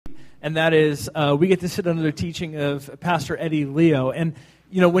and that is we get to sit under the teaching of Pastor Eddie Leo. And,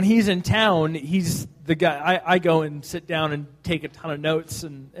 when he's in town, he's the guy, I go and sit down and take a ton of notes,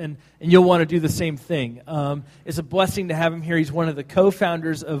 and you'll want to do the same thing. It's a blessing to have him here. He's one of the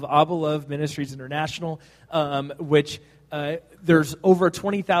co-founders of Abba Love Ministries International, which there's over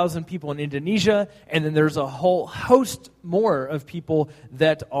 20,000 people in Indonesia, and then there's a whole host more of people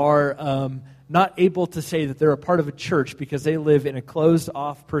that are not able to say that they're a part of a church because they live in a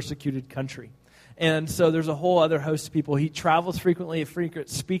closed-off, persecuted country. And so there's a whole other host of people. He travels frequently, a frequent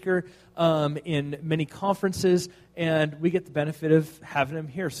speaker in many conferences, and we get the benefit of having him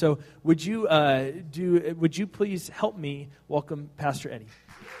here. So would you please help me welcome Pastor Eddie?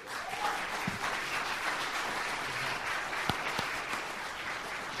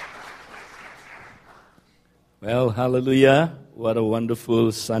 Well, hallelujah. What a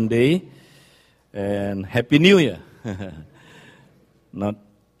wonderful Sunday. And Happy New Year.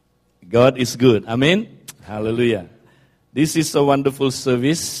 God is good. Amen. Hallelujah. This is a wonderful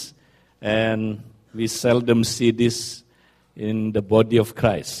service, and we seldom see this in the body of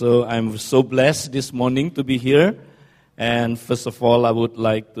Christ. So I'm so blessed this morning to be here. And first of all, I would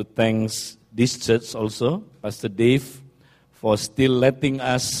like to thank this church also, Pastor Dave, for still letting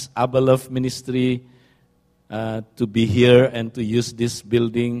us, Abba Love Ministry, to be here and to use this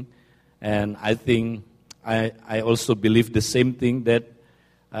building. And I think I also believe the same thing, that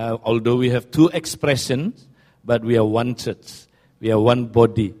although we have two expressions, but we are one church. We are one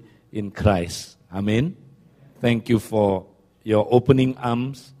body in Christ. Amen. Thank you for your opening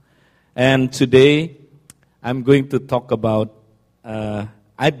arms. And today, I'm going to talk about,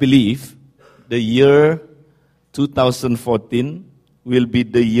 I believe, the year 2014 will be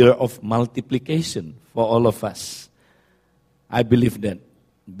the year of multiplication for all of us. I believe that.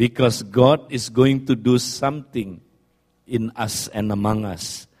 Because God is going to do something in us and among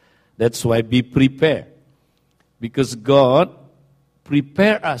us. That's why be prepared. Because God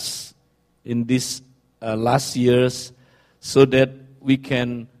prepared us in these last years so that we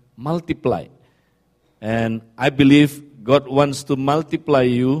can multiply. And I believe God wants to multiply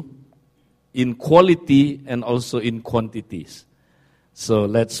you in quality and also in quantities. So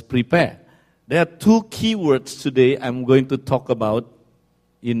let's prepare. There are two key words today I'm going to talk about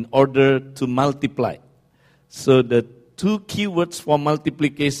in order to multiply. So the two key words for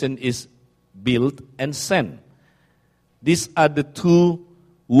multiplication is build and send. These are the two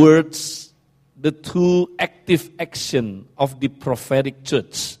words, the two active action of the prophetic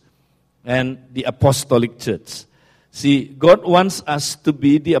church and the apostolic church. See, God wants us to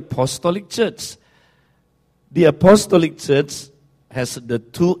be the apostolic church. The apostolic church has the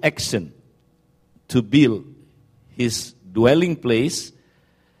two action: to build his dwelling place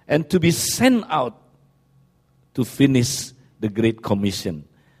and to be sent out to finish the Great Commission.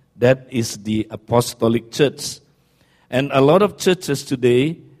 That is the apostolic church. And a lot of churches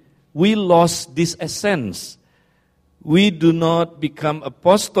today, we lost this essence. We do not become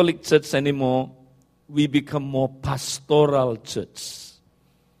apostolic church anymore. We become more pastoral church.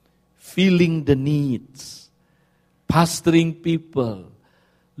 Feeling the needs. Pastoring people.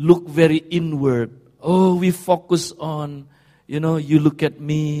 Look very inward. Oh, we focus on, you look at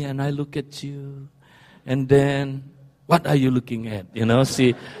me and I look at you. And then, what are you looking at?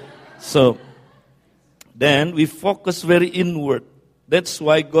 See. So, then we focus very inward. That's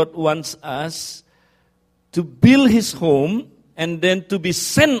why God wants us to build His home and then to be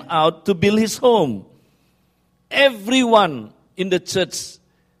sent out to build His home. Everyone in the church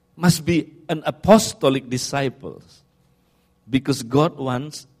must be an apostolic disciple. Because God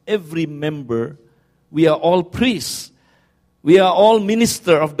wants every member, we are all priests. We are all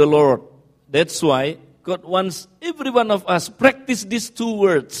minister of the Lord. That's why God wants every one of us practice these two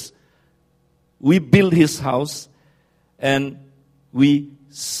words. We build His house and we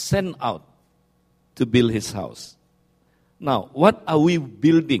send out to build His house. Now, what are we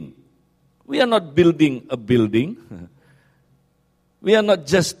building? We are not building a building. We are not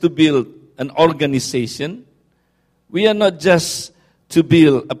just to build an organization. We are not just to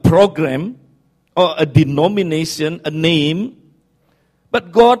build a program or a denomination, a name.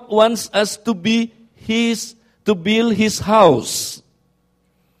 But God wants us to build His house.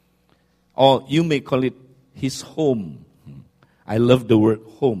 Or you may call it His home. I love the word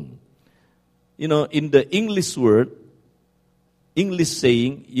home. In the English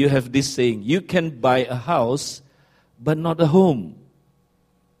saying, you have this saying, you can buy a house, but not a home.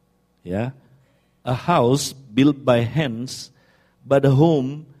 Yeah? A house built by hands, but a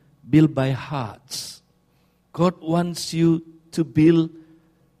home built by hearts. God wants you to build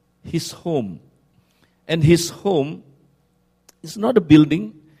His home. And His home is not a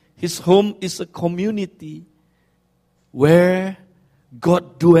building. His home is a community where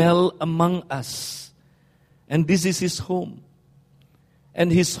God dwells among us. And this is His home.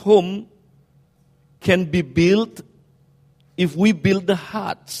 And His home can be built if we build the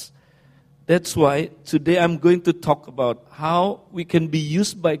hearts. That's why today I'm going to talk about how we can be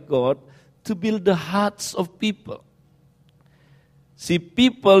used by God to build the hearts of people. See,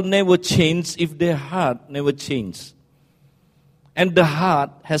 people never change if their heart never changes. And the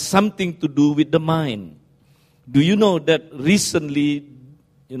heart has something to do with the mind. Do you know that recently,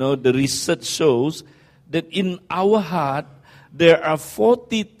 the research shows that in our heart, there are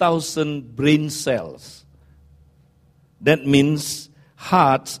 40,000 brain cells. That means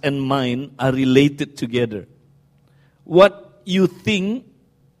hearts and mind are related together. What you think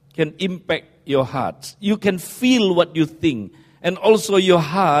can impact your hearts. You can feel what you think. And also your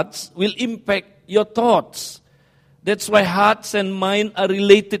hearts will impact your thoughts. That's why hearts and mind are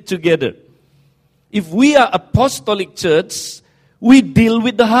related together. If we are apostolic church, we deal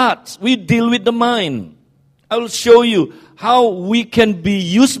with the hearts. We deal with the mind. I will show you how we can be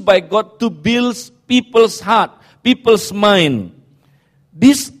used by God to build people's heart, people's mind.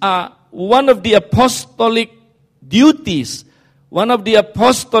 These are one of the apostolic duties, one of the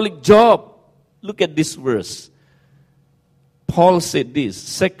apostolic job. Look at this verse. Paul said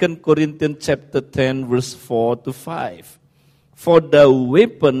this, 2 Corinthians chapter 10, verse 4 to 5. For the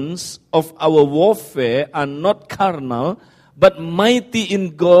weapons of our warfare are not carnal, but mighty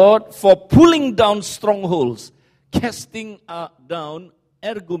in God for pulling down strongholds, casting down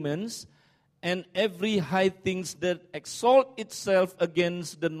arguments, and every high thing that exalt itself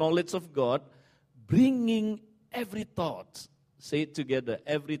against the knowledge of God, bringing every thought, say it together,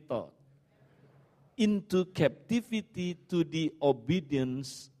 every thought, into captivity to the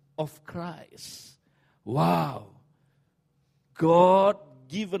obedience of Christ. Wow. God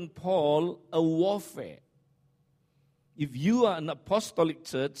given Paul a warfare. If you are an apostolic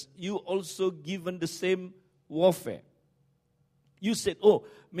church, you also given the same warfare. You said,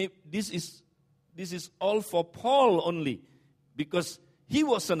 maybe this is all for Paul only, because he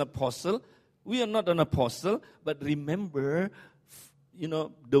was an apostle. We are not an apostle, but remember,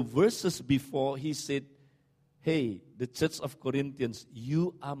 the verses before he said, hey, the church of Corinthians,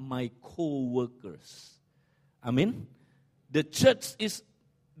 you are my co-workers. Amen? The church is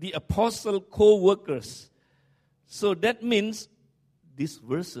the apostle co-workers. So that means these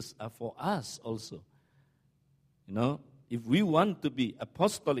verses are for us also. If we want to be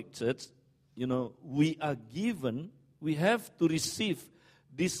apostolic church, we are given, we have to receive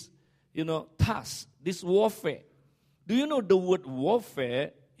this, task, this warfare. Do you know the word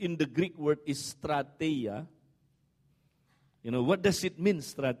warfare in the Greek word is strateia? What does it mean,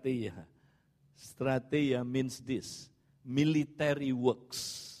 strateia? Strateia means this, military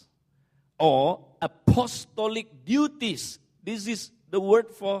works or apostolic duties. This is the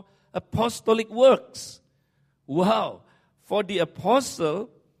word for apostolic works. Wow. For the apostle,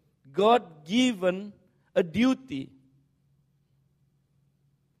 God given a duty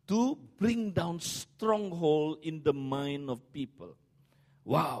to bring down stronghold in the mind of people.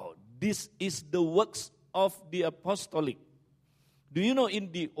 Wow, this is the works of the apostolic. Do you know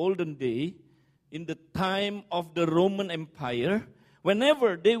in the olden day, in the time of the Roman Empire,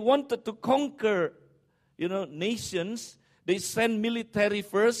 whenever they wanted to conquer, nations, they send military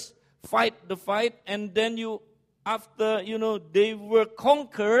first, fight the fight, and then after they were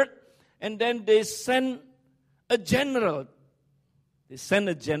conquered, and then they send a general. They send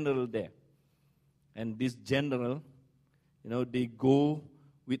a general there. And this general, they go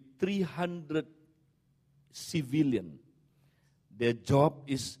with 300 civilians. Their job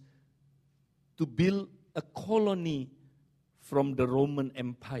is to build a colony from the Roman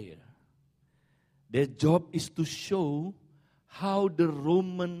Empire. Their job is to show how the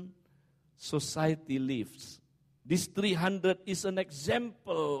Roman society lives. This 300 is an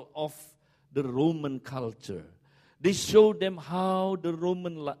example of the Roman culture. They show them how the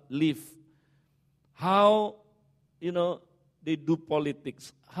Roman live, how, they do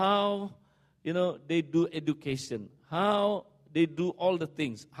politics, how, they do education, how they do all the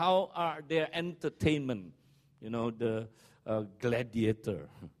things, how are their entertainment, the gladiator,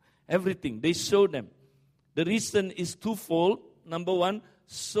 everything. They show them. The reason is twofold. Number one,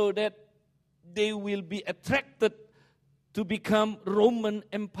 so that they will be attracted to become Roman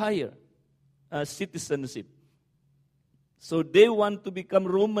Empire citizenship. So they want to become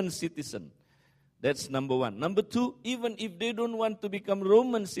Roman citizen. That's number one. Number two, even if they don't want to become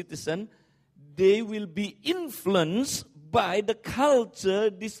Roman citizen, they will be influenced by the culture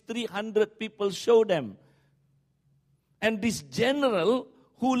these 300 people show them. And this general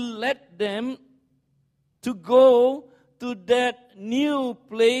who led them to go to that new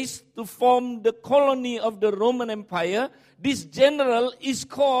place to form the colony of the Roman Empire. This general is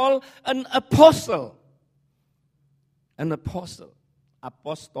called an apostle. An apostle.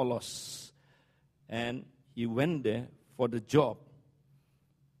 Apostolos. And he went there for the job.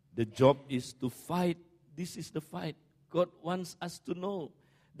 The job is to fight. This is the fight. God wants us to know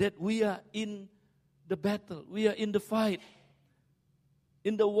that we are in the battle. We are in the fight.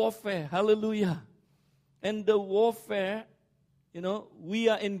 In the warfare. Hallelujah. And the warfare, we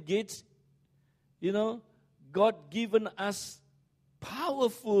are engaged. God given us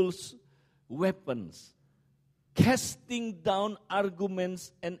powerful weapons. Casting down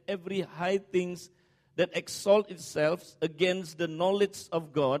arguments and every high things that exalt itself against the knowledge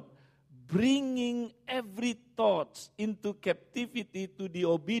of God, bringing every thought into captivity to the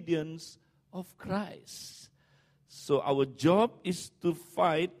obedience of Christ. So our job is to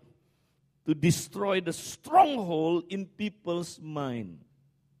fight, to destroy the stronghold in people's mind.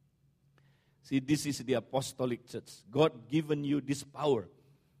 See, this is the apostolic church. God given you this power.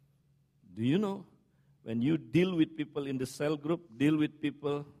 Do you know? When you deal with people in the cell group, deal with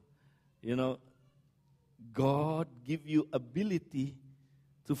people, God give you ability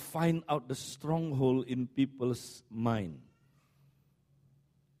to find out the stronghold in people's mind.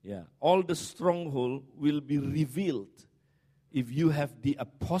 Yeah, all the stronghold will be revealed if you have the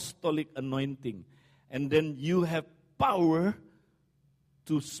apostolic anointing. And then you have power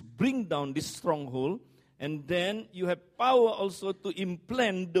to bring down this stronghold. And then you have power also to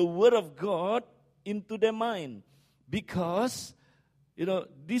implant the word of God into their mind. Because,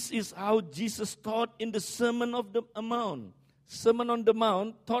 this is how Jesus taught in the Sermon on the Mount. Sermon on the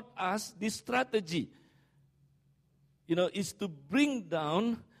Mount taught us this strategy. Is to bring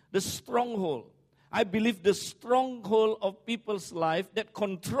down the stronghold. I believe the stronghold of people's life that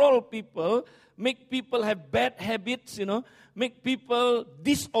control people, make people have bad habits, make people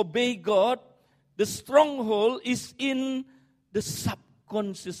disobey God. The stronghold is in the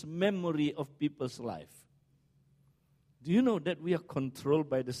subconscious memory of people's life. Do you know that we are controlled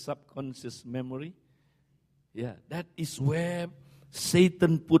by the subconscious memory? Yeah, that is where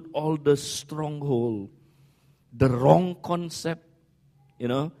Satan put all the stronghold, the wrong concept,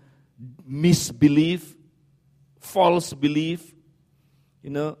 misbelief, false belief,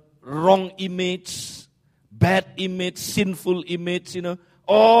 wrong image, bad image, sinful image,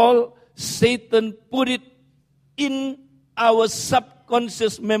 all Satan put it in our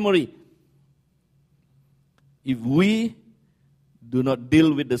subconscious memory. If we do not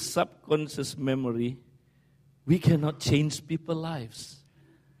deal with the subconscious memory, we cannot change people's lives.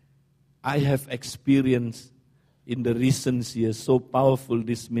 I have experienced in the recent years so powerful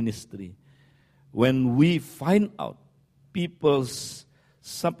this ministry. When we find out people's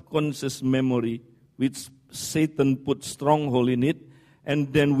subconscious memory, which Satan put stronghold in it,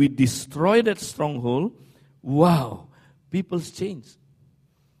 and then we destroy that stronghold, wow, people's change.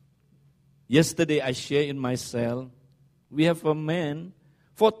 Yesterday I shared in my cell, we have a man,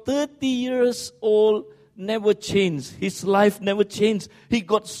 for 30 years old, never changed. His life never changed. He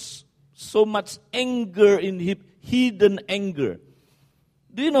got so much anger in him, hidden anger.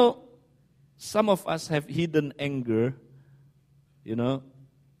 Do you know, some of us have hidden anger,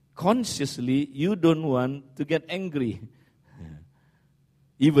 consciously you don't want to get angry.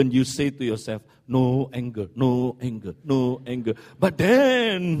 Even you say to yourself, no anger, no anger, no anger. But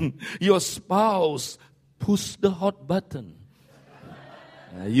then your spouse push the hot button.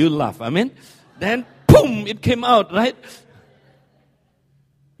 You laugh, amen? Then, boom, it came out, right?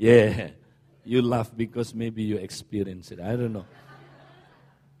 Yeah, you laugh because maybe you experienced it. I don't know.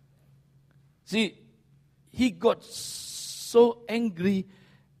 See, he got so angry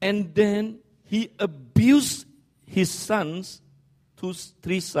and then he abused his sons,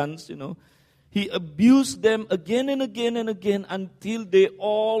 3 sons, He abused them again and again and again until they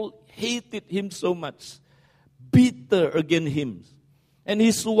all hated him so much. Bitter against him. And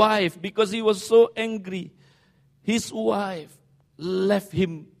his wife, because he was so angry, his wife left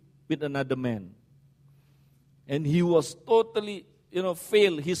him with another man. And he was totally,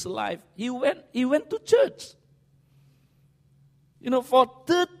 failed his life. He went to church. For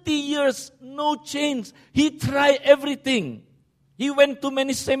 30 years, no change. He tried everything. He went to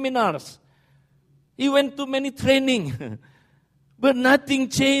many seminars. He went to many training. But nothing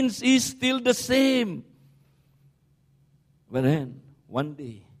changed. He's still the same. But then, one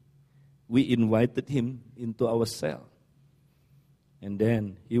day, we invited him into our cell. And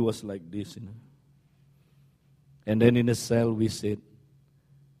then, he was like this, And then in the cell, we said,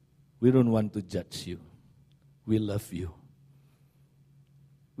 we don't want to judge you. We love you.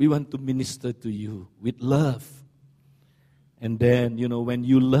 We want to minister to you with love. And then, when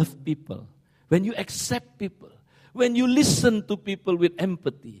you love people, when you accept people, when you listen to people with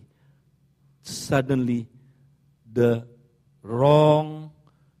empathy, suddenly the wrong,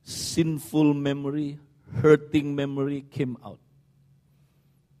 sinful memory, hurting memory came out.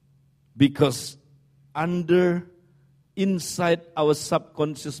 Because inside our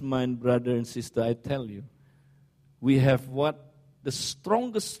subconscious mind, brother and sister, I tell you, we have what the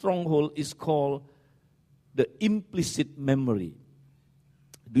strongest stronghold is called the implicit memory.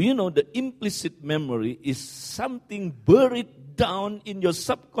 Do you know the implicit memory is something buried down in your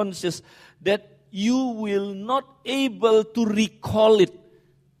subconscious that you will not able to recall it?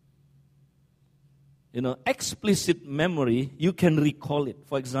 Explicit memory, you can recall it.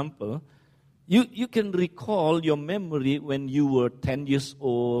 For example, you can recall your memory when you were 10 years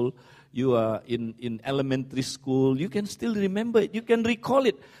old, you are in elementary school, you can still remember it, you can recall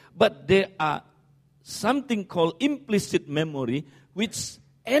it. But there are something called implicit memory which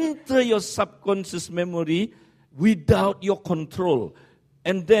enter your subconscious memory without your control.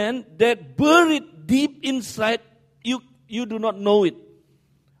 And then that buried deep inside, you do not know it.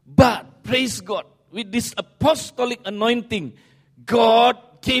 But praise God, with this apostolic anointing, God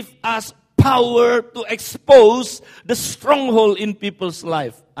gave us power to expose the stronghold in people's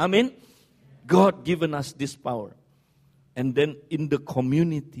life. Amen? God given us this power. And then in the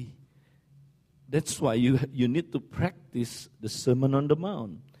community, that's why you need to practice the Sermon on the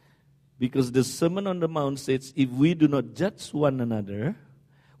Mount. Because the Sermon on the Mount says, if we do not judge one another,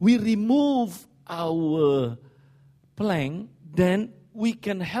 we remove our plank, then we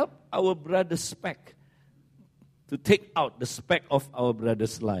can help our brother's speck to take out the speck of our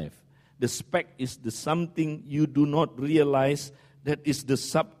brother's life. The speck is the something you do not realize, that is the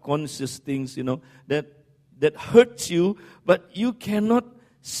subconscious things, that hurts you, but you cannot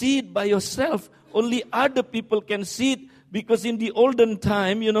see it by yourself. Only other people can see it, because in the olden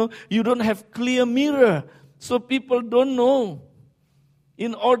time, you don't have clear mirror. So people don't know.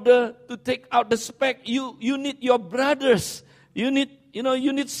 In order to take out the speck, you need your brothers. You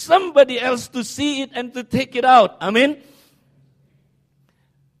need somebody else to see it and to take it out. Amen?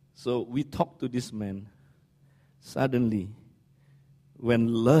 So we talked to this man. Suddenly, when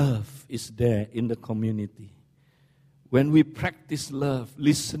love is there in the community, when we practice love,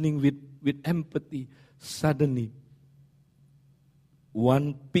 listening with empathy, suddenly,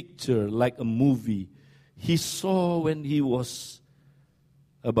 one picture like a movie he saw when he was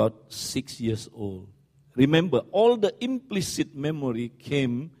about 6 years old. Remember, all the implicit memory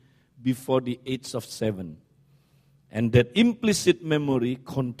came before the age of 7. And that implicit memory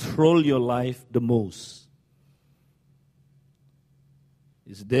control your life the most.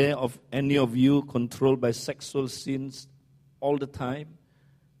 Is there any of you controlled by sexual sins all the time?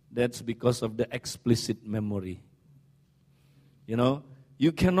 That's because of the explicit memory.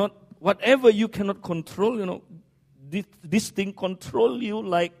 You cannot, whatever you cannot control, this thing control you,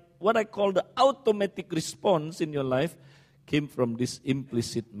 like what I call the automatic response in your life came from this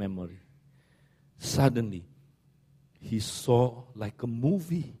implicit memory. Suddenly, he saw like a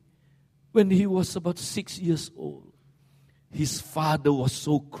movie when he was about 6 years old. His father was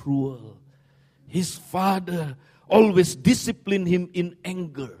so cruel. His father always disciplined him in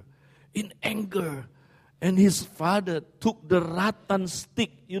anger. And his father took the rattan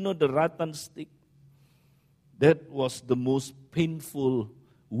stick. You know the rattan stick? That was the most painful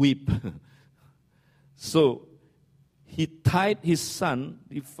whip. So he tied his son.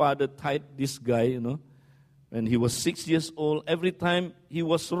 The father tied this guy, when he was 6 years old. Every time he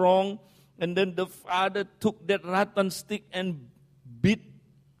was wrong, and then the father took that rattan stick and beat,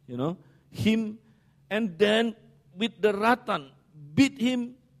 him. And then with the rattan, beat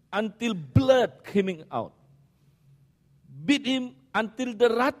him until blood came out. Beat him until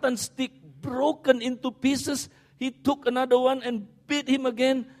the rattan stick broken into pieces. He took another one and beat him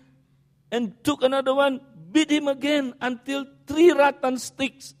again. And took another one, beat him again until 3 rattan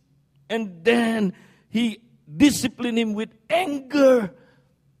sticks. And then he disciplined him with anger.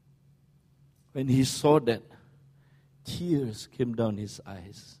 When he saw that, tears came down his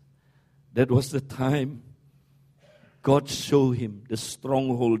eyes. That was the time God showed him the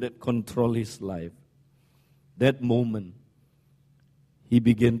stronghold that controlled his life. That moment, he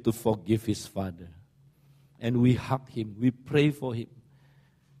began to forgive his father. And we hug him, we pray for him.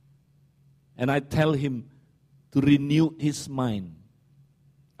 And I tell him to renew his mind.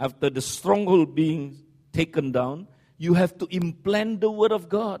 After the stronghold being taken down, you have to implant the Word of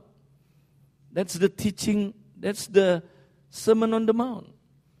God. That's the teaching, that's the Sermon on the Mount.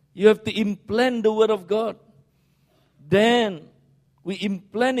 You have to implant the Word of God. Then, We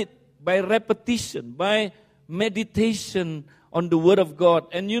implant it by repetition, by meditation on the Word of God.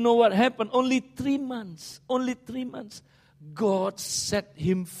 And you know what happened? Only 3 months, God set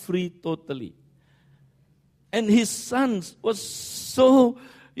him free totally. And his sons was so,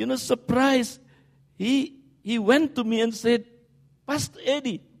 surprised. He went to me and said, Pastor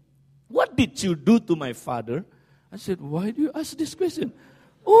Eddie, what did you do to my father? I said, why do you ask this question?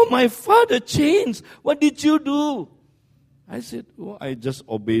 Oh, my father changed. What did you do? I said, I just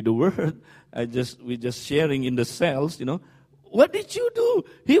obey the word. We're just sharing in the cells, What did you do?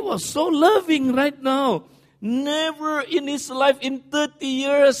 He was so loving right now. Never in his life, in 30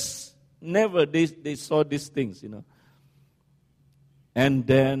 years, never they saw these things, And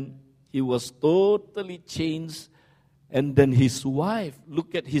then he was totally changed. And then his wife,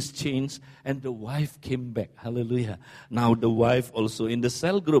 look at his change, and the wife came back. Hallelujah. Now the wife also in the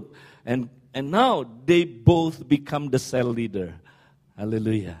cell group. And now they both become the cell leader.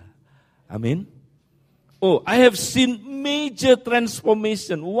 Hallelujah. Amen. Oh, I have seen major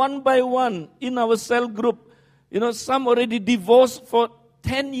transformation, one by one, in our cell group. Some already divorced for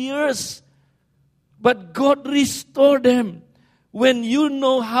 10 years. But God restored them. When you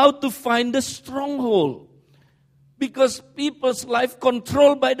know how to find the stronghold. Because people's life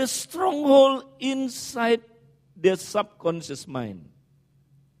controlled by the stronghold inside their subconscious mind.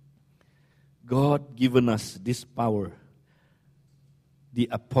 God given us this power. The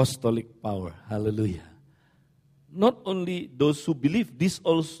apostolic power. Hallelujah. Not only those who believe, this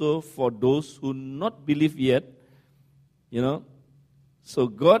also for those who not believe yet. So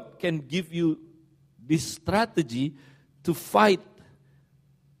God can give you this strategy to fight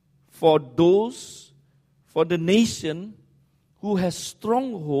for the nation who has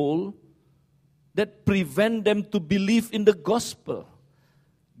stronghold that prevent them to believe in the gospel.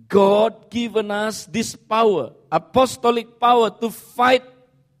 God given us this power, apostolic power to fight.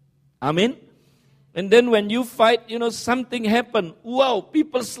 Amen. And then when you fight, something happen. Wow,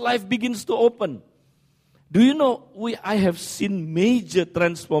 people's life begins to open. Do you know, I have seen major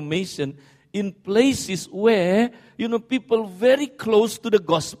transformation in places where, people very close to the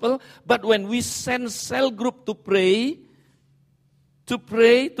gospel, but when we send cell group to pray,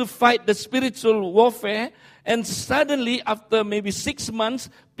 to fight the spiritual warfare, and suddenly after maybe 6 months,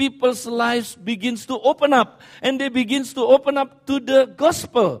 people's lives begins to open up, and they begins to open up to the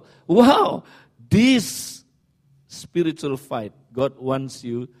gospel. Wow, this spiritual fight, God wants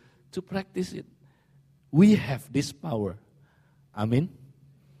you to practice it. We have this power. Amen.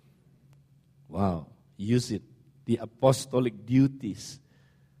 Wow, use it. The apostolic duties.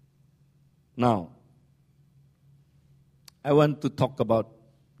 Now, I want to talk about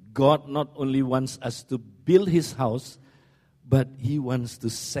God not only wants us to build His house, but He wants to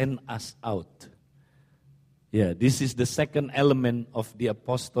send us out. Yeah, this is the second element of the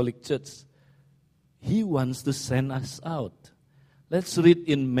apostolic church. He wants to send us out. Let's read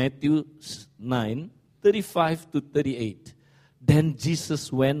in Matthew 9:35 to 38. Then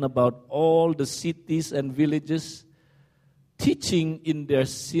Jesus went about all the cities and villages, teaching in their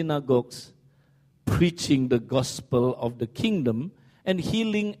synagogues, preaching the gospel of the kingdom, and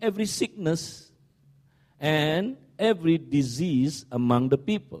healing every sickness and every disease among the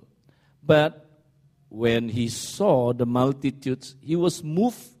people. But when he saw the multitudes, he was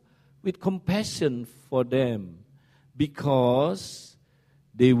moved with compassion for them, because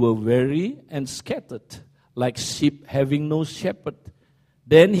they were weary and scattered, like sheep having no shepherd.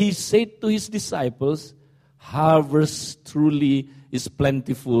 Then he said to his disciples, harvest truly is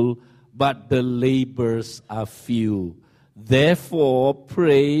plentiful, but the laborers are few. Therefore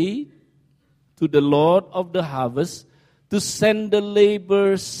pray to the Lord of the harvest to send the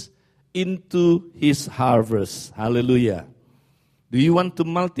laborers into his harvest. Hallelujah. Do you want to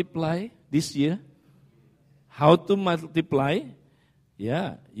multiply this year? How to multiply?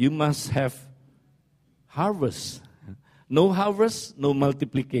 Yeah, you must have harvest. No harvest, no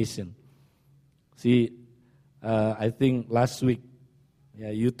multiplication. See, I think last week,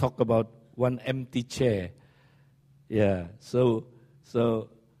 you talked about one empty chair. Yeah, so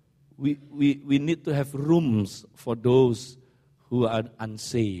we need to have rooms for those who are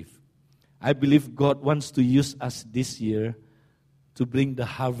unsaved. I believe God wants to use us this year to bring the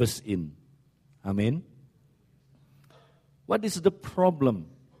harvest in. Amen. What is the problem?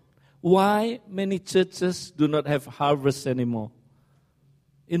 Why many churches do not have harvest anymore?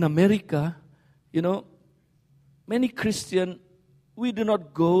 In America, many Christians, we do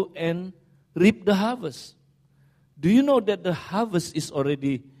not go and reap the harvest. Do you know that the harvest is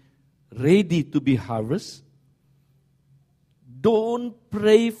already ready to be harvested? Don't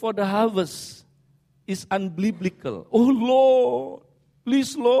pray for the harvest. It's unbiblical. Oh Lord,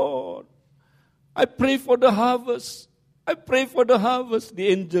 Please, Lord, I pray for the harvest. I pray for the harvest. The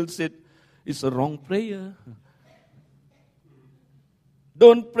angel said, it's a wrong prayer.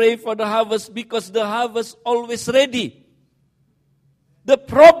 Don't pray for the harvest because the harvest always ready. The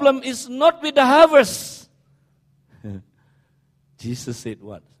problem is not with the harvest. Jesus said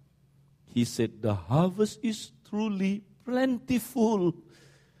what? He said, the harvest is truly plentiful.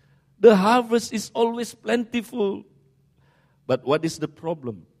 The harvest is always plentiful. But what is the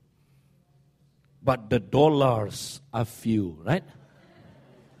problem? But the dollars are few, right?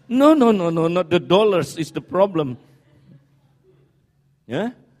 No, not the dollars is the problem.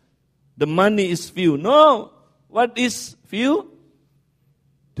 Yeah? The money is few. No, what is few?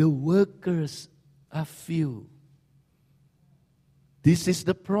 The workers are few. This is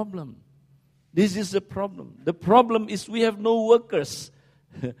the problem. This is the problem. The problem is we have no workers.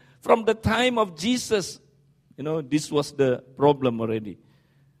 From the time of Jesus, this was the problem already.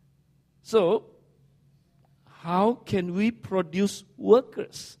 So, how can we produce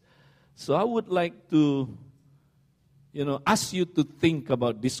workers? So I would like to, ask you to think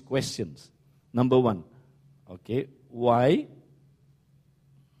about these questions. Number one, okay, why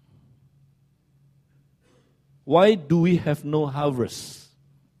do we have no harvest?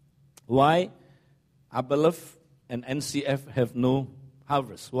 Why Abalef and NCF have no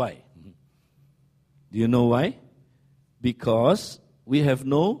harvest? Why? Do you know why? Because we have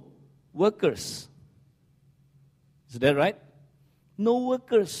no workers. Is that right? No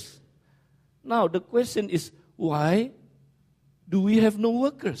workers. Now the question is, why do we have no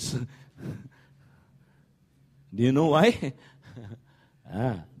workers? Do you know why?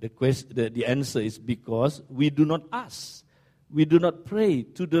 The answer is because we do not ask. We do not pray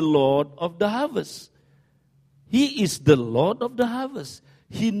to the Lord of the harvest. He is the Lord of the harvest.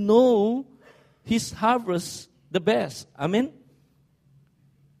 He knows His harvest the best. Amen?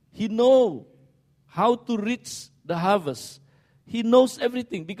 He knows how to reach the harvest. He knows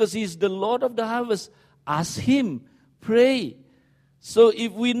everything because He is the Lord of the harvest. Ask Him. Pray. So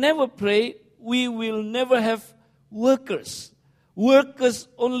if we never pray, we will never have workers. Workers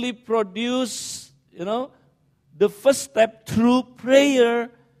only produce, the first step through prayer,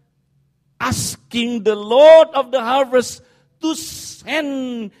 asking the Lord of the harvest to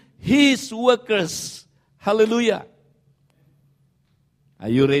send His workers. Hallelujah. Are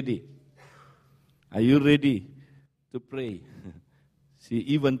you ready? Are you ready to pray? See,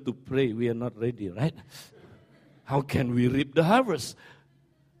 even to pray, we are not ready, right? How can we reap the harvest?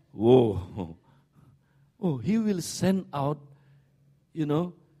 Whoa. Oh, He will send out,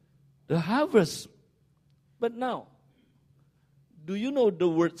 the harvest. But now, do you know the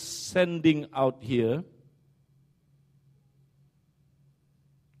word sending out here?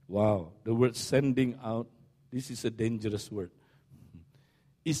 Wow, the word sending out, this is a dangerous word.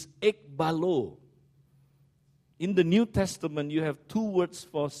 Is ekbalo. In the New Testament, you have two words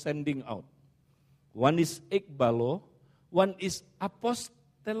for sending out. One is ekbalo, one is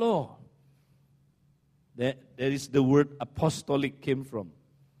apostelo. There is the word apostolic came from.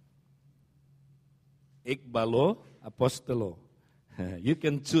 Ekbalo, apostelo. You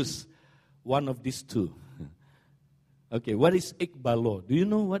can choose one of these two. Okay, what is ekbalo? Do you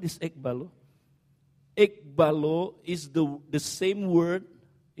know what is ekbalo? Ekbalo is the same word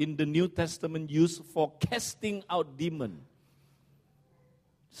in the New Testament used for casting out demon.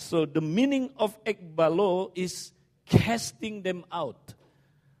 So the meaning of ekbalo is casting them out,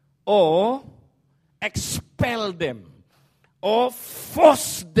 or expel them, or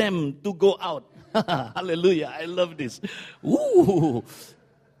force them to go out. Hallelujah, I love this. Ooh.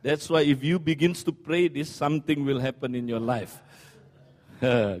 That's why if you begin to pray this, something will happen in your life.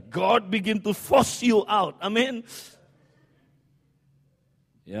 God begin to force you out. Amen.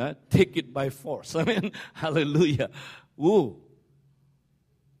 Yeah, take it by force. Amen. Hallelujah. Woo.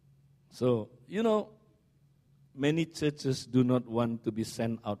 So, many churches do not want to be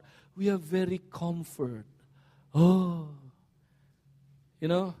sent out. We are very comfort.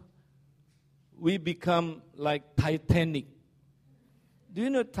 We become like Titanic. Do you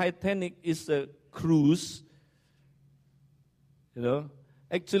know Titanic is a cruise?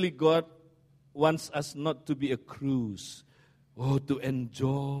 Actually God wants us not to be a cruise. To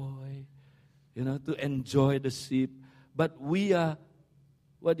enjoy, to enjoy the ship. But we are,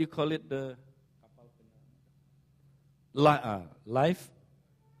 what do you call it? The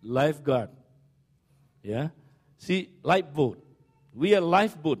lifeguard. Yeah? See, lifeboat. We are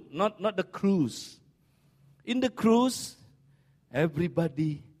lifeboat, not the cruise. In the cruise,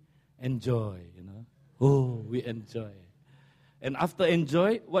 everybody enjoy, we enjoy. And after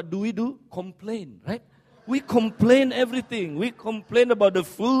enjoy, what do? Complain, right? We complain everything. We complain about the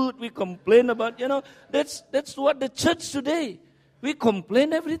food. We complain about, that's what the church today. We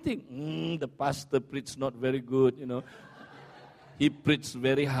complain everything. The pastor preached not very good, He preached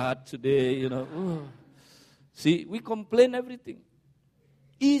very hard today, Oh. See, we complain everything.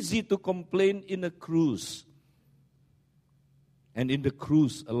 Easy to complain in a cruise. And in the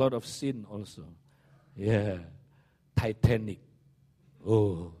cruise, a lot of sin also. Yeah. Titanic.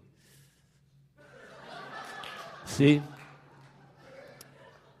 Oh. See?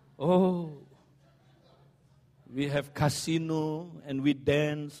 Oh. We have casino and we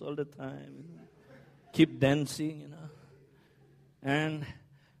dance all the time. Keep dancing, And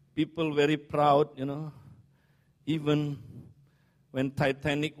people very proud, Even when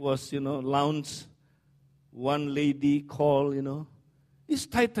Titanic was, launched, one lady called, is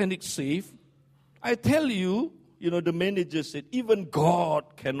Titanic safe? I tell you, the manager said, even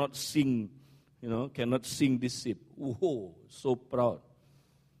God cannot sing, cannot sing this ship. Whoa, so proud.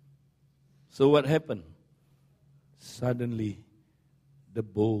 So what happened? Suddenly, the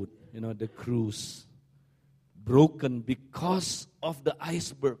boat, the cruise, broken because of the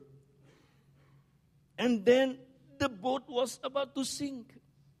iceberg. And then the boat was about to sink.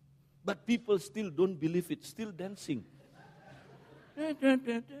 But people still don't believe it, still dancing.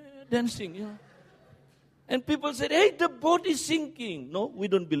 Dancing, And people said, hey, the boat is sinking. No, we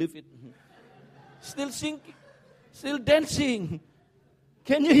don't believe it. Still sinking, still dancing.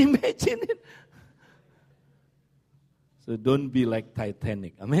 Can you imagine it? So don't be like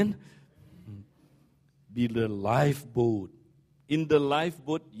Titanic, amen? Be the lifeboat. In the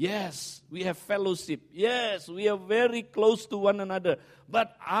lifeboat, yes, we have fellowship. Yes, we are very close to one another.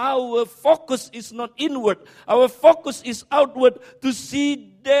 But our focus is not inward. Our focus is outward to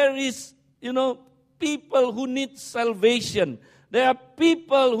see there is, people who need salvation. There are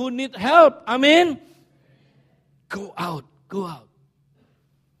people who need help. Amen? Go out, go out.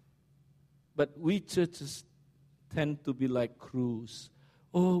 But we churches tend to be like cruise.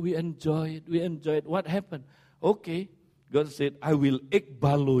 Oh, we enjoy it. What happened? Okay. God said, I will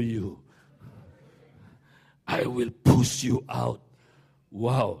ekbalo you. I will push you out.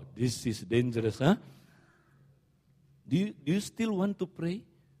 Wow, this is dangerous, huh? Do you still want to pray?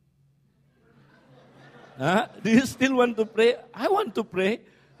 Huh? Do you still want to pray? I want to pray.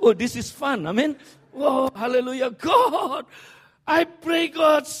 Oh, this is fun. Amen. Oh, hallelujah. God, I pray,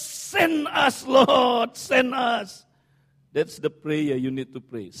 God, send us, Lord. Send us. That's the prayer you need to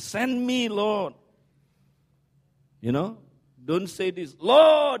pray. Send me, Lord. Don't say this,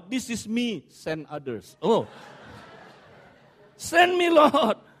 Lord, this is me. Send others. Oh. Send me,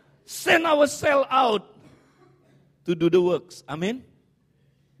 Lord. Send ourselves out to do the works. Amen?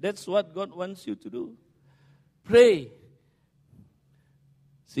 That's what God wants you to do. Pray.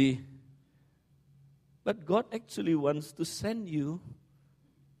 See? But God actually wants to send you,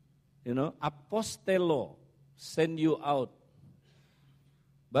 apostello, send you out.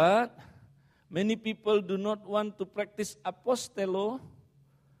 But many people do not want to practice apostello,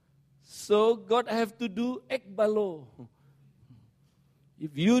 so God have to do ekbalo.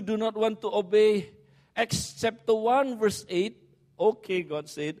 If you do not want to obey Acts chapter 1 verse 8, okay, God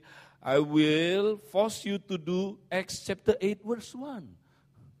said, I will force you to do Acts chapter 8 verse 1.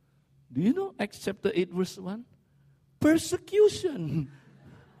 Do you know Acts chapter 8 verse 1? Persecution.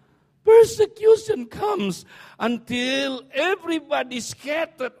 Persecution comes until everybody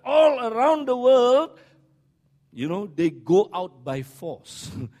scattered all around the world. They go out by force.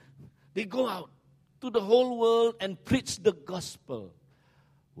 They go out to the whole world and preach the gospel.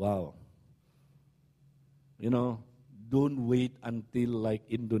 Wow. Don't wait until like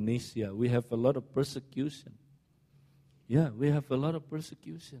Indonesia. We have a lot of persecution. Yeah, we have a lot of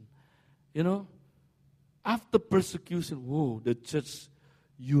persecution. After persecution, the church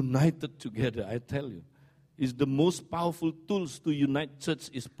united together, I tell you. Is the most powerful tools to unite church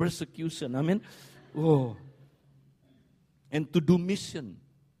is persecution. Amen. Oh. And to do mission.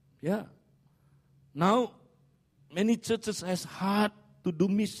 Yeah. Now, many churches has heart to do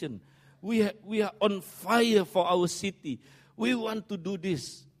mission. We are on fire for our city. We want to do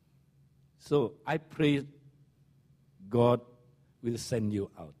this. So I pray God will send you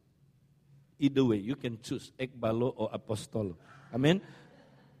out. Either way, you can choose ekbalo or apostolo. Amen.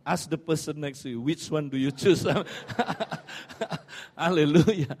 Ask the person next to you, which one do you choose?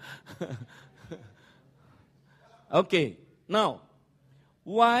 Hallelujah. Okay, now,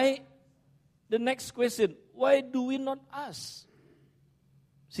 why, the next question, why do we not ask?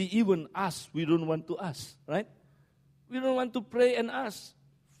 See, even us, we don't want to ask, right? We don't want to pray and ask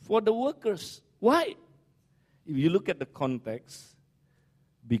for the workers. Why? If you look at the context,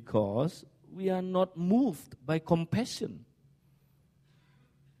 because we are not moved by compassion.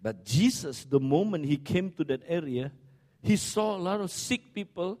 But Jesus, the moment he came to that area, he saw a lot of sick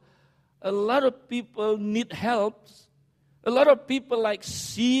people. A lot of people need help. A lot of people like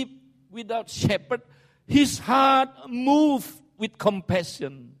sheep without shepherd. His heart moved with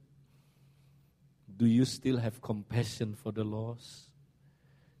compassion. Do you still have compassion for the lost?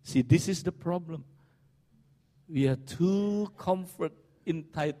 See, this is the problem. We are too comfort in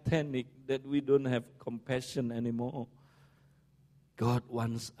Titanic that we don't have compassion anymore. God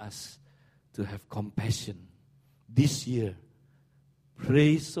wants us to have compassion. This year,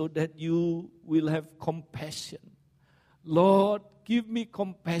 pray so that you will have compassion. Lord, give me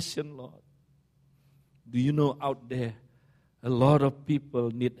compassion, Lord. Do you know out there, a lot of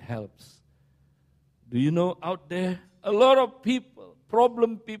people need help? Do you know out there, a lot of people,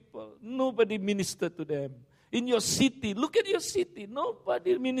 problem people, nobody minister to them. In your city, look at your city,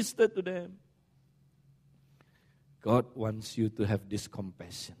 nobody minister to them. God wants you to have this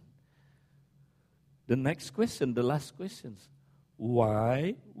compassion. The next question, the last question.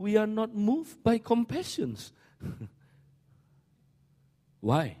 Why we are not moved by compassion?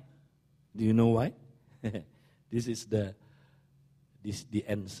 Why? Do you know why? This is the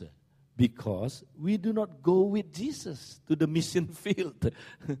answer. Because we do not go with Jesus to the mission field.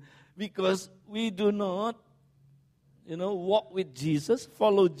 Because we do not, walk with Jesus,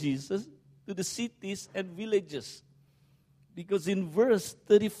 follow Jesus to the cities and villages. Because in verse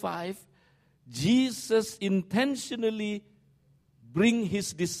 35, Jesus intentionally brought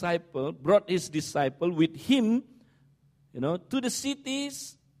his disciple with him, to the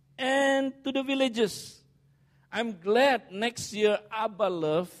cities and to the villages. I'm glad next year Abba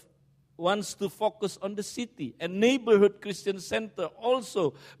Love wants to focus on the city and neighborhood Christian center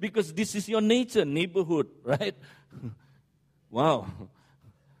also, because this is your nature, neighborhood, right? Wow.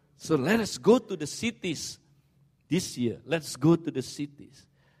 So let us go to the cities this year. Let's go to the cities.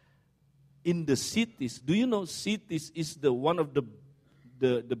 In the cities, do you know cities is one of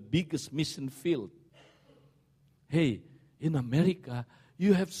the biggest mission field? Hey, in America,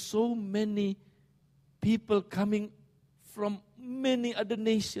 you have so many people coming from many other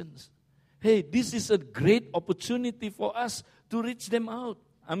nations. Hey, this is a great opportunity for us to reach them out.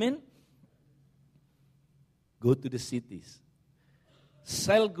 Amen? Go to the cities.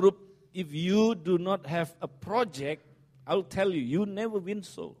 Cell group, if you do not have a project, I'll tell you, you never win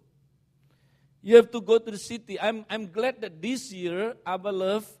soul. You have to go to the city. I'm glad that this year, Abba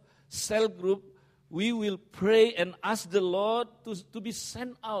Love Cell Group, we will pray and ask the Lord to be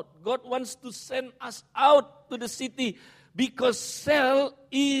sent out. God wants to send us out to the city because cell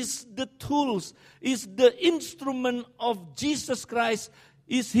is the tools, is the instrument of Jesus Christ,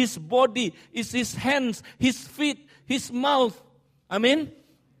 is His body, is His hands, His feet, His mouth. Amen?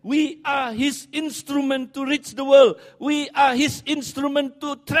 We are His instrument to reach the world. We are His instrument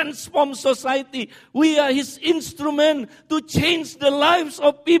to transform society. We are His instrument to change the lives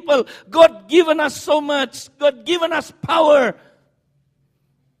of people. God given us so much. God given us power.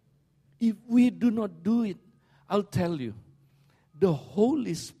 If we do not do it, I'll tell you, the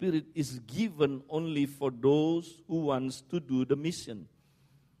Holy Spirit is given only for those who wants to do the mission.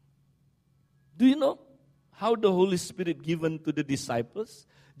 Do you know how the Holy Spirit given to the disciples?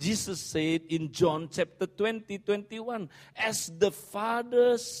 Jesus said in John chapter 20:21, as the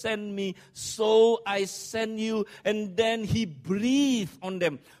Father sent me, so I send you. And then He breathed on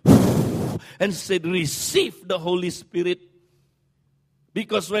them and said, receive the Holy Spirit.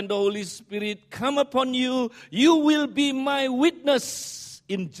 Because when the Holy Spirit come upon you, you will be my witness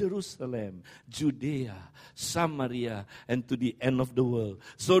in Jerusalem, Judea, Samaria, and to the end of the world.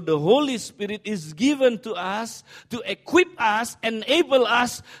 So the Holy Spirit is given to us to equip us, enable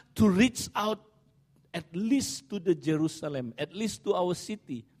us to reach out at least to the Jerusalem, at least to our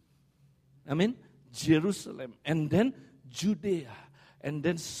city. Amen? Jerusalem, and then Judea, and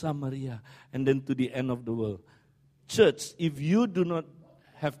then Samaria, and then to the end of the world. Church, if you do not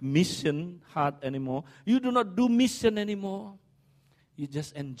have mission heart anymore, you do not do mission anymore, you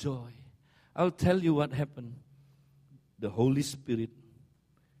just enjoy. I'll tell you what happened. The Holy Spirit,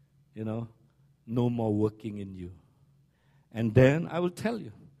 no more working in you. And then I will tell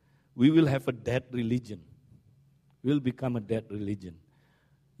you, we will have a dead religion. We will become a dead religion.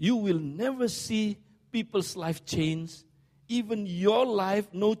 You will never see people's life change. Even your life,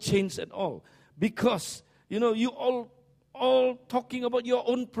 no change at all. Because, you all talking about your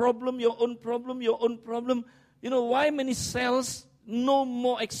own problem, your own problem, your own problem. Why many cells? No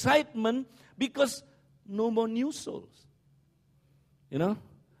more excitement, because no more new souls. No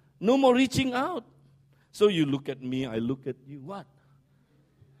more reaching out. So you look at me, I look at you. What?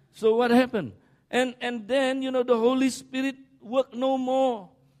 So what happened? And then, the Holy Spirit worked no more.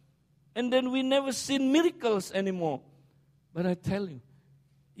 And then we never seen miracles anymore. But I tell you,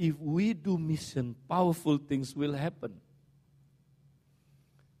 if we do mission, powerful things will happen.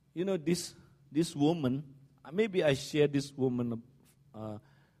 This woman, maybe I shared this woman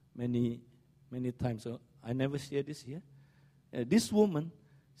many times. So I never shared this here. This woman,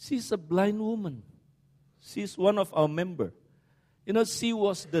 she's a blind woman. She's one of our members. She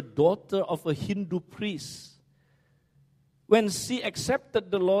was the daughter of a Hindu priest. When she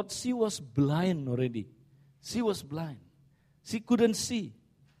accepted the Lord, she was blind already. She was blind. She couldn't see.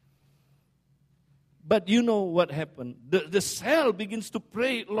 But you know what happened? The cell begins to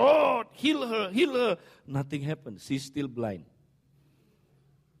pray, Lord, heal her, heal her. Nothing happened. She's still blind.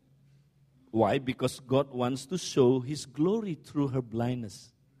 Why? Because God wants to show His glory through her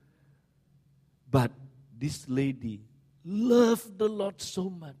blindness. But this lady loved the Lord so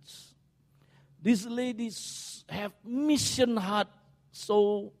much. These ladies have mission heart,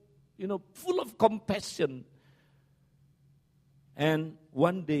 so, full of compassion. And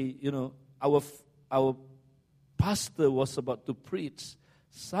one day, our pastor was about to preach.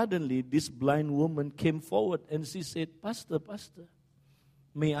 Suddenly, this blind woman came forward and she said, Pastor,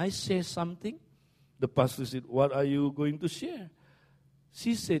 may I share something? The pastor said, what are you going to share?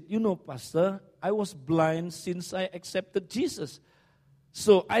 She said, Pastor, I was blind since I accepted Jesus.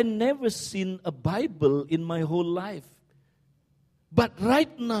 So I never seen a Bible in my whole life. But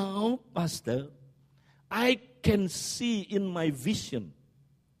right now, Pastor, I can see in my vision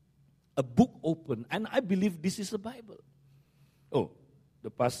a book open, and I believe this is a Bible. Oh, the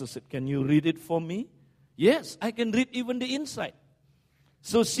pastor said, can you read it for me? Yes, I can read even the inside.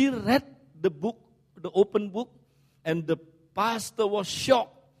 So she read the book, the open book, and the pastor was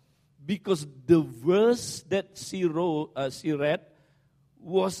shocked because the verse that she read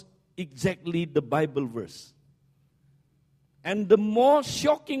was exactly the Bible verse. And the more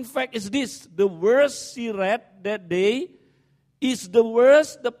shocking fact is this: the verse she read that day is the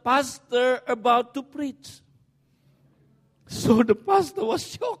verse the pastor about to preach. So the pastor was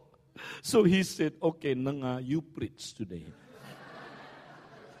shocked. So he said, okay, Nanga, you preach today.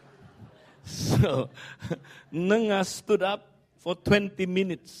 So Nanga stood up for 20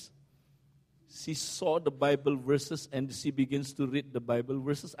 minutes. She saw the Bible verses and she begins to read the Bible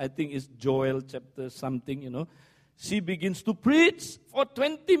verses. I think it's Joel chapter something, She begins to preach for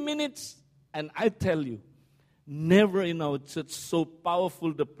 20 minutes. And I tell you, never in our church so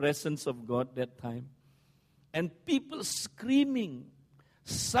powerful the presence of God that time. And people screaming.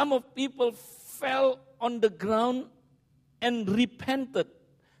 Some of people fell on the ground and repented,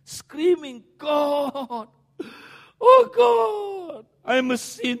 screaming, God, oh God, I'm a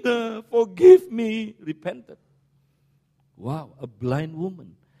sinner, forgive me, repented. Wow, a blind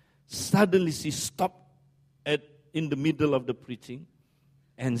woman. Suddenly she stopped in the middle of the preaching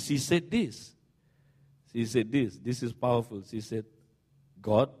and she said this. She said this is powerful. She said,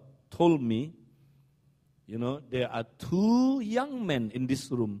 God told me, there are 2 young men in this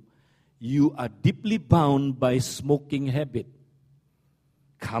room. You are deeply bound by smoking habit.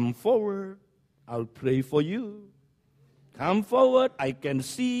 Come forward, I'll pray for you. Come forward, I can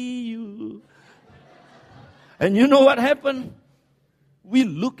see you. And you know what happened? We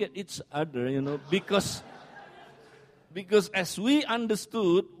look at each other, because as we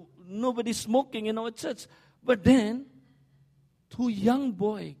understood, nobody's smoking in our church. But then, 2 young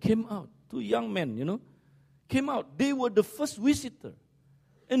boys came out, 2 young men, came out. They were the first visitor.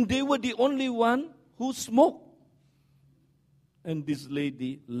 And they were the only one who smoked. And this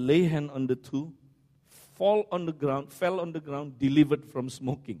lady lay hand on the 2, fell on the ground, delivered from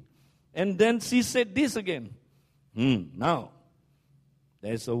smoking. And then she said this again. Now,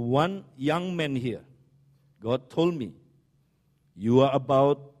 there's one young man here. God told me, you are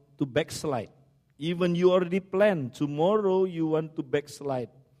about to backslide. Even you already planned, tomorrow you want to backslide.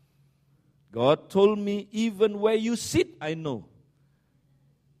 God told me, even where you sit, I know.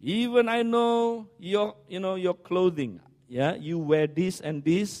 Even I know your clothing. Yeah, you wear this and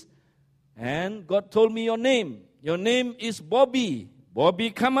this. And God told me your name. Your name is Bobby. Bobby,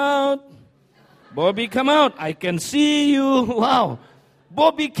 come out. Bobby, come out. I can see you. Wow.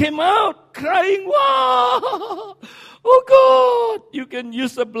 Bobby came out crying. Wow. Oh God. You can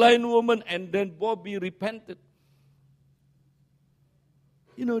use a blind woman. And then Bobby repented.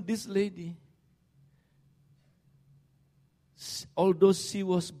 This lady, although she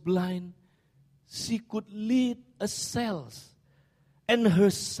was blind, she could lead a cell. And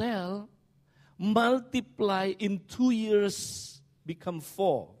her cell multiply in 2 years, become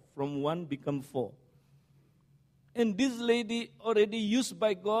 4. From 1 become 4. And this lady already used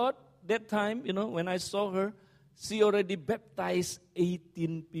by God that time, when I saw her, she already baptized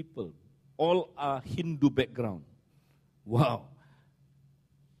 18 people. All are Hindu background. Wow.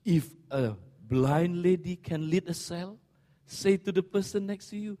 If a blind lady can lead a cell, say to the person next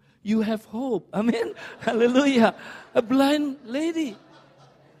to you, you have hope. Amen. Hallelujah. A blind lady.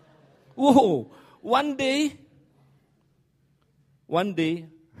 Whoa. One day,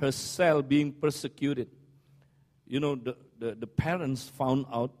 her cell being persecuted. The parents found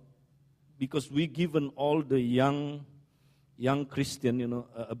out, because we given all the young Christian,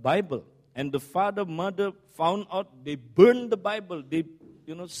 a Bible. And the father, mother found out, they burned the Bible. They,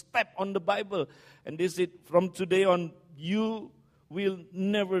 step on the Bible. And they said, from today on, you will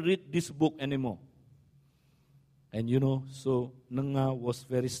never read this book anymore. And so Nanga was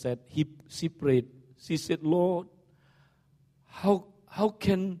very sad. She prayed. She said, Lord, how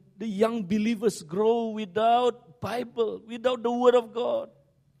can the young believers grow without Bible, without the Word of God?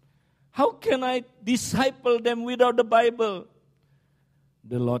 How can I disciple them without the Bible?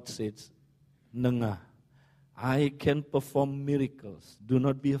 The Lord says, Nanga, I can perform miracles. Do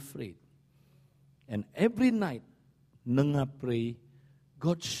not be afraid. And every night, Nanga pray,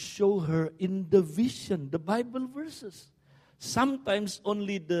 God show her in the vision, the Bible verses. Sometimes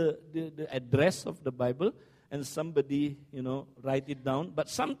only the address of the Bible, and somebody, write it down. But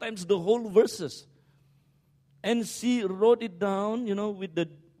sometimes the whole verses. And she wrote it down,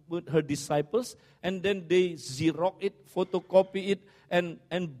 with her disciples, and then they Xerox it, photocopy it,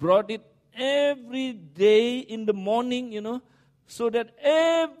 and brought it every day in the morning, so that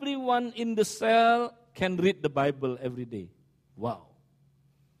everyone in the cell can read the Bible every day. Wow.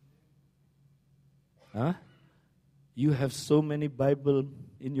 Huh? You have so many Bible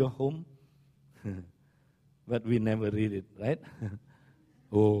in your home, but we never read it, right?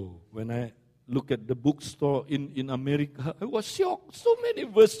 When I look at the bookstore in America, I was shocked. So many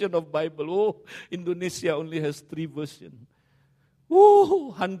versions of Bible. Indonesia only has 3 versions.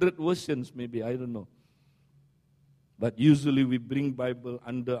 100 versions maybe, I don't know. But usually we bring Bible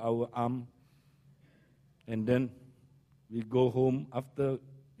under our arm, and then we go home after,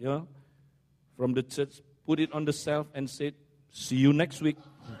 from the church, put it on the shelf and say, see you next week.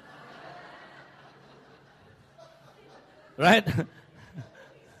 Right?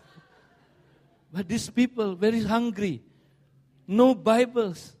 But these people, very hungry. No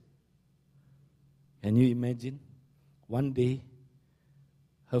Bibles. Can you imagine? One day,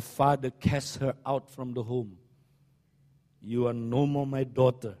 her father cast her out from the home. You are no more my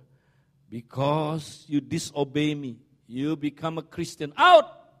daughter. Because you disobey me, you become a Christian.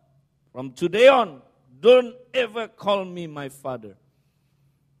 Out! From today on, don't ever call me my father.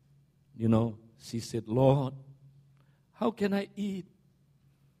 She said, Lord, how can I eat?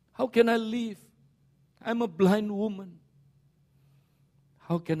 How can I live? I'm a blind woman.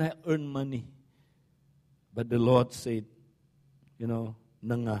 How can I earn money? But the Lord said,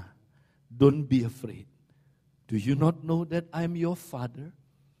 Nanga, don't be afraid. Do you not know that I'm your father?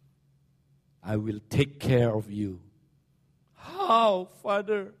 I will take care of you. How,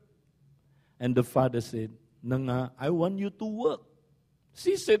 Father? And the father said, Nanga, I want you to work.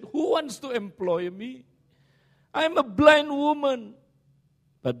 She said, who wants to employ me? I'm a blind woman.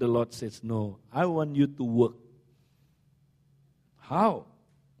 But the Lord says, no, I want you to work. How?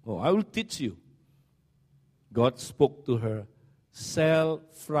 I will teach you. God spoke to her, sell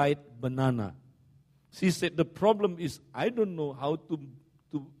fried banana. She said, the problem is I don't know how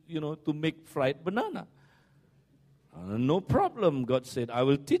to make fried banana. No problem, God said, I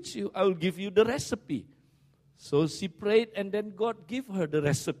will teach you. I will give you the recipe. So she prayed, and then God gave her the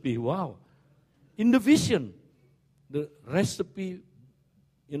recipe. Wow. In the vision, the recipe,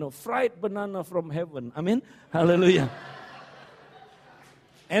 fried banana from heaven. Amen? Hallelujah.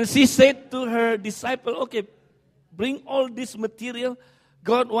 And she said to her disciple, okay, bring all this material.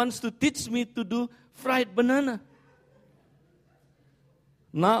 God wants to teach me to do fried banana.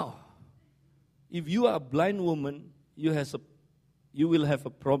 Now, if you are a blind woman, you will have a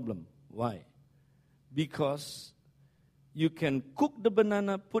problem. Why? Because you can cook the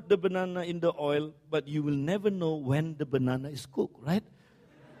banana, put the banana in the oil, but you will never know when the banana is cooked, right?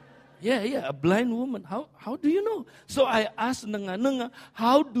 Yeah, a blind woman. How do you know? So I asked Nanga,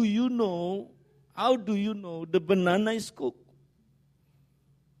 how do you know the banana is cooked?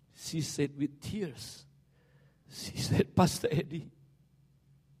 She said with tears. She said, Pastor Eddie,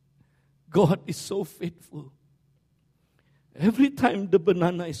 God is so faithful. Every time the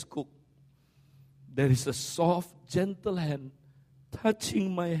banana is cooked, there is a soft, gentle hand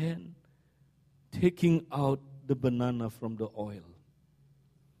touching my hand, taking out the banana from the oil.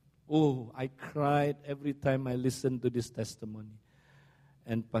 Oh, I cried every time I listened to this testimony.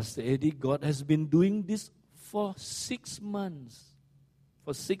 And Pastor Eddie, God has been doing this for 6 months.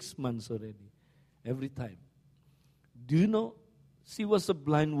 For 6 months already. Every time. Do you know, she was a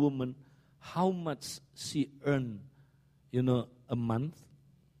blind woman, how much she earned, a month?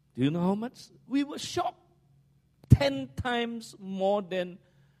 Do you know how much? We were shocked. 10 times more than,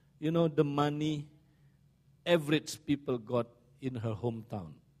 the money average people got in her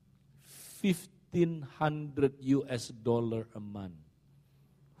hometown. $1,500 a month.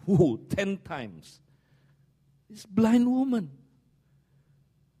 Whoa, 10 times. This blind woman.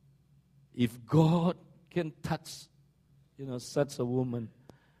 If God can touch, such a woman,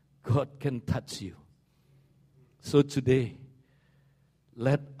 God can touch you. So today,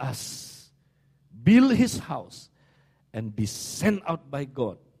 let us build His house and be sent out by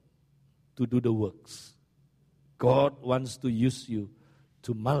God to do the works. God wants to use you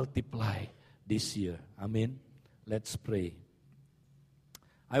to multiply this year. Amen. Let's pray.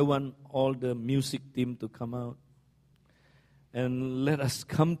 I want all the music team to come out. And let us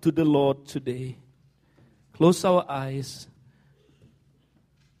come to the Lord today. Close our eyes.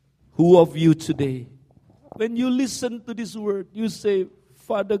 Who of you today, when you listen to this word, you say,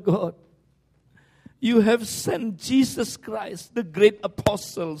 Father God, you have sent Jesus Christ, the great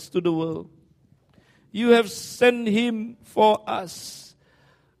apostles, to the world. You have sent Him for us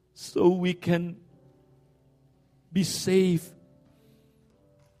so we can be saved.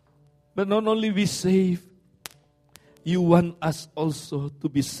 But not only be saved, you want us also to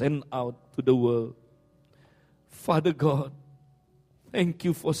be sent out to the world. Father God, thank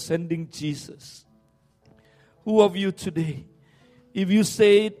you for sending Jesus. Who of you today, if you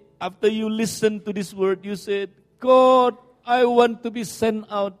said, after you listened to this word, you said, God, I want to be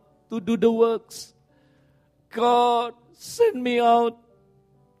sent out to do the works. God, send me out.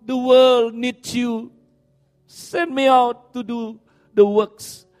 The world needs you. Send me out to do the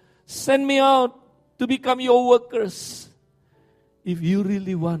works. Send me out to become your workers. If you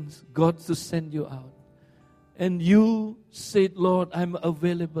really want God to send you out, and you said, Lord, I'm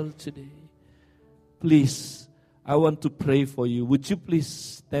available today, please, I want to pray for you. Would you please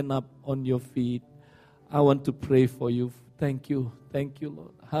stand up on your feet? I want to pray for you. Thank you. Thank you,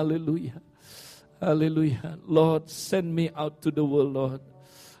 Lord. Hallelujah. Hallelujah. Lord, send me out to the world, Lord.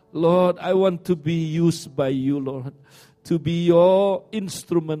 Lord, I want to be used by you, Lord, to be your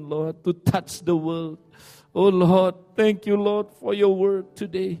instrument, Lord, to touch the world. Oh, Lord, thank you, Lord, for your word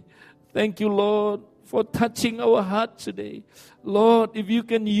today. Thank you, Lord, for touching our heart today. Lord, if you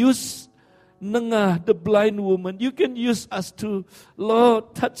can use Nanga, the blind woman, you can use us too.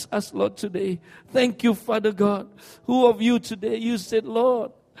 Lord, touch us, Lord, today. Thank you, Father God. Who of you today, you said,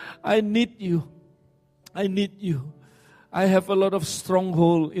 Lord, I need you. I need you. I have a lot of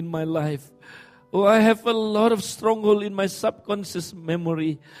stronghold in my life. Oh, I have a lot of stronghold in my subconscious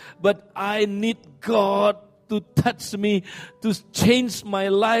memory. But I need God to touch me, to change my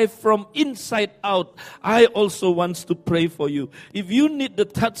life from inside out. I also want to pray for you. If you need the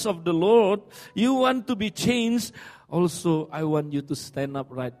touch of the Lord, you want to be changed, also I want you to stand up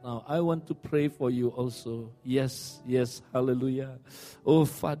right now. I want to pray for you also. Yes, yes, hallelujah. Oh,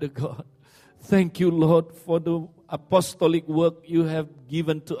 Father God, thank you, Lord, for the apostolic work you have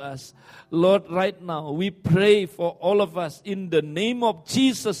given to us. Lord, right now, we pray for all of us in the name of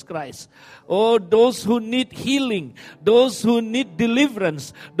Jesus Christ. Oh, those who need healing, those who need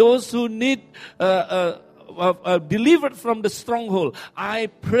deliverance, those who need delivered from the stronghold. I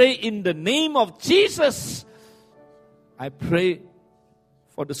pray in the name of Jesus. I pray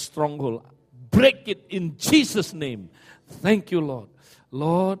for the stronghold. Break it in Jesus' name. Thank you, Lord.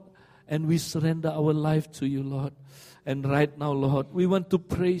 Lord, and we surrender our life to you, Lord. And right now, Lord, we want to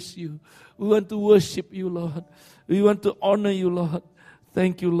praise you. We want to worship you, Lord. We want to honor you, Lord.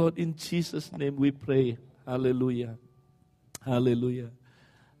 Thank you, Lord. In Jesus' name we pray. Hallelujah. Hallelujah.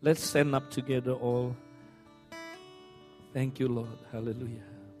 Let's stand up together all. Thank you, Lord. Hallelujah.